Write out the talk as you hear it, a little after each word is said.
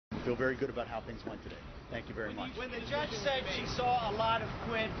feel very good about how things went today. Thank you very much. When the judge said she saw a lot of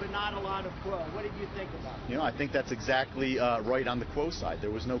quid but not a lot of quo, what did you think about it? I think that's exactly right on the quo side.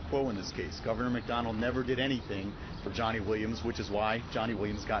 There was no quo in this case. Governor McDonnell never did anything for Johnny Williams, which is why Johnny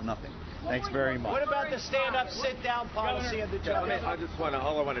Williams got nothing. Thanks very much. What about the stand-up, sit-down policy of the judge?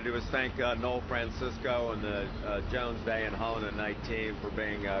 All I want to do is thank Noel Francisco and the Jones Day and Holland and Knight team for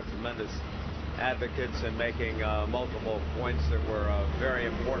being tremendous advocates and making multiple points that were very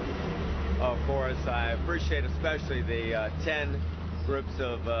important for us. I appreciate especially the 10 groups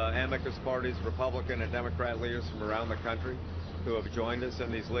of amicus parties, Republican and Democrat leaders from around the country who have joined us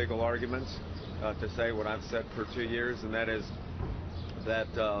in these legal arguments to say what I've said for 2 years, and that is that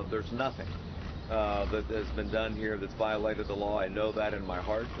there's nothing that has been done here that's violated the law. I know that in my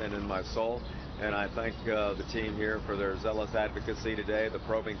heart and in my soul, and I thank the team here for their zealous advocacy today, the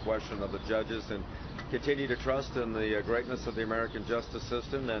probing question of the judges, and continue to trust in the greatness of the American justice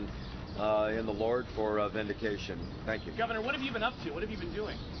system and in the Lord for vindication. Thank you. Governor, what have you been up to? What have you been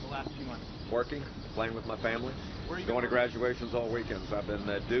doing the last few months? Working, playing with my family, going to graduations all weekends. I've been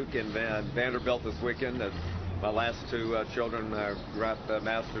at Duke and Vanderbilt this weekend. My last 2 children got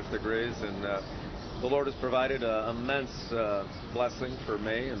master's degrees, and the Lord has provided an immense blessing for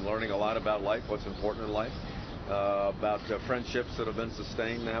me in learning a lot about life, what's important in life, about friendships that have been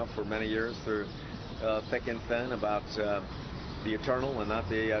sustained now for many years through thick and thin, about the eternal and not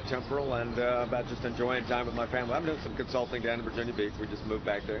the temporal, and about just enjoying time with my family. I'm doing some consulting down in Virginia Beach. We just moved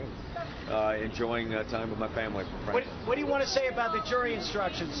back there, and enjoying time with my family. What do you want to say about the jury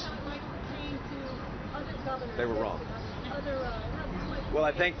instructions? They were wrong. Well,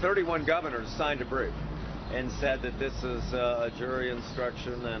 I think 31 governors signed a brief and said that this is a jury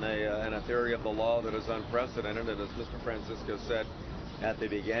instruction and a theory of the law that is unprecedented, and as Mr. Francisco said at the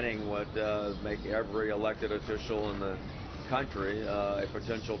beginning, would make every elected official in the country a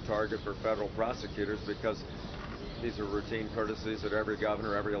potential target for federal prosecutors, because these are routine courtesies that every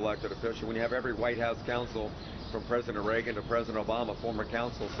governor, every elected official, when you have every White House counsel from President Reagan to President Obama, former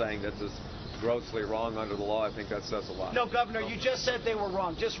counsel, saying this is grossly wrong under the law, I think that says a lot. No, Governor, you just said they were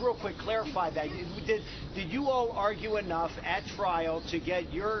wrong. Just real quick, clarify that. Did you all argue enough at trial to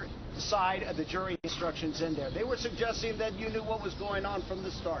get your side of the jury instructions in there? They were suggesting that you knew what was going on from the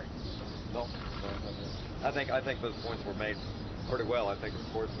start. No. I think those points were made pretty well. I think,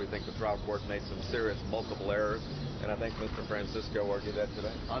 of course, we think the trial court made some serious multiple errors, and I think Mr. Francisco argued that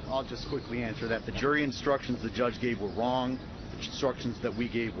today. I'll just quickly answer that. The jury instructions the judge gave were wrong. The instructions that we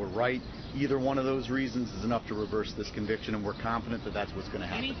gave were right. Either one of those reasons is enough to reverse this conviction, and we're confident that that's what's going to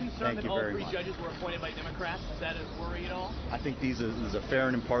happen. Any concern that all 3 judges were appointed by Democrats? Is that a worry at all? I think this is a fair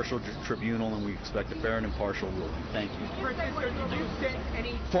and impartial tribunal, and we expect a fair and impartial ruling. Thank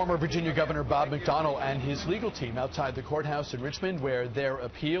you. Former Virginia Governor Bob McDonnell and his legal team outside the courthouse in Richmond, where their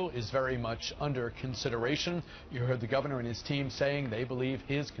appeal is very much under consideration. You heard the governor and his team saying they believe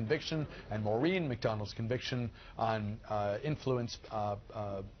his conviction and Maureen McDonnell's conviction on influence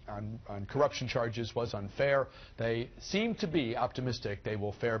on corruption charges was unfair. They seem to be optimistic they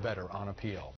will fare better on appeal.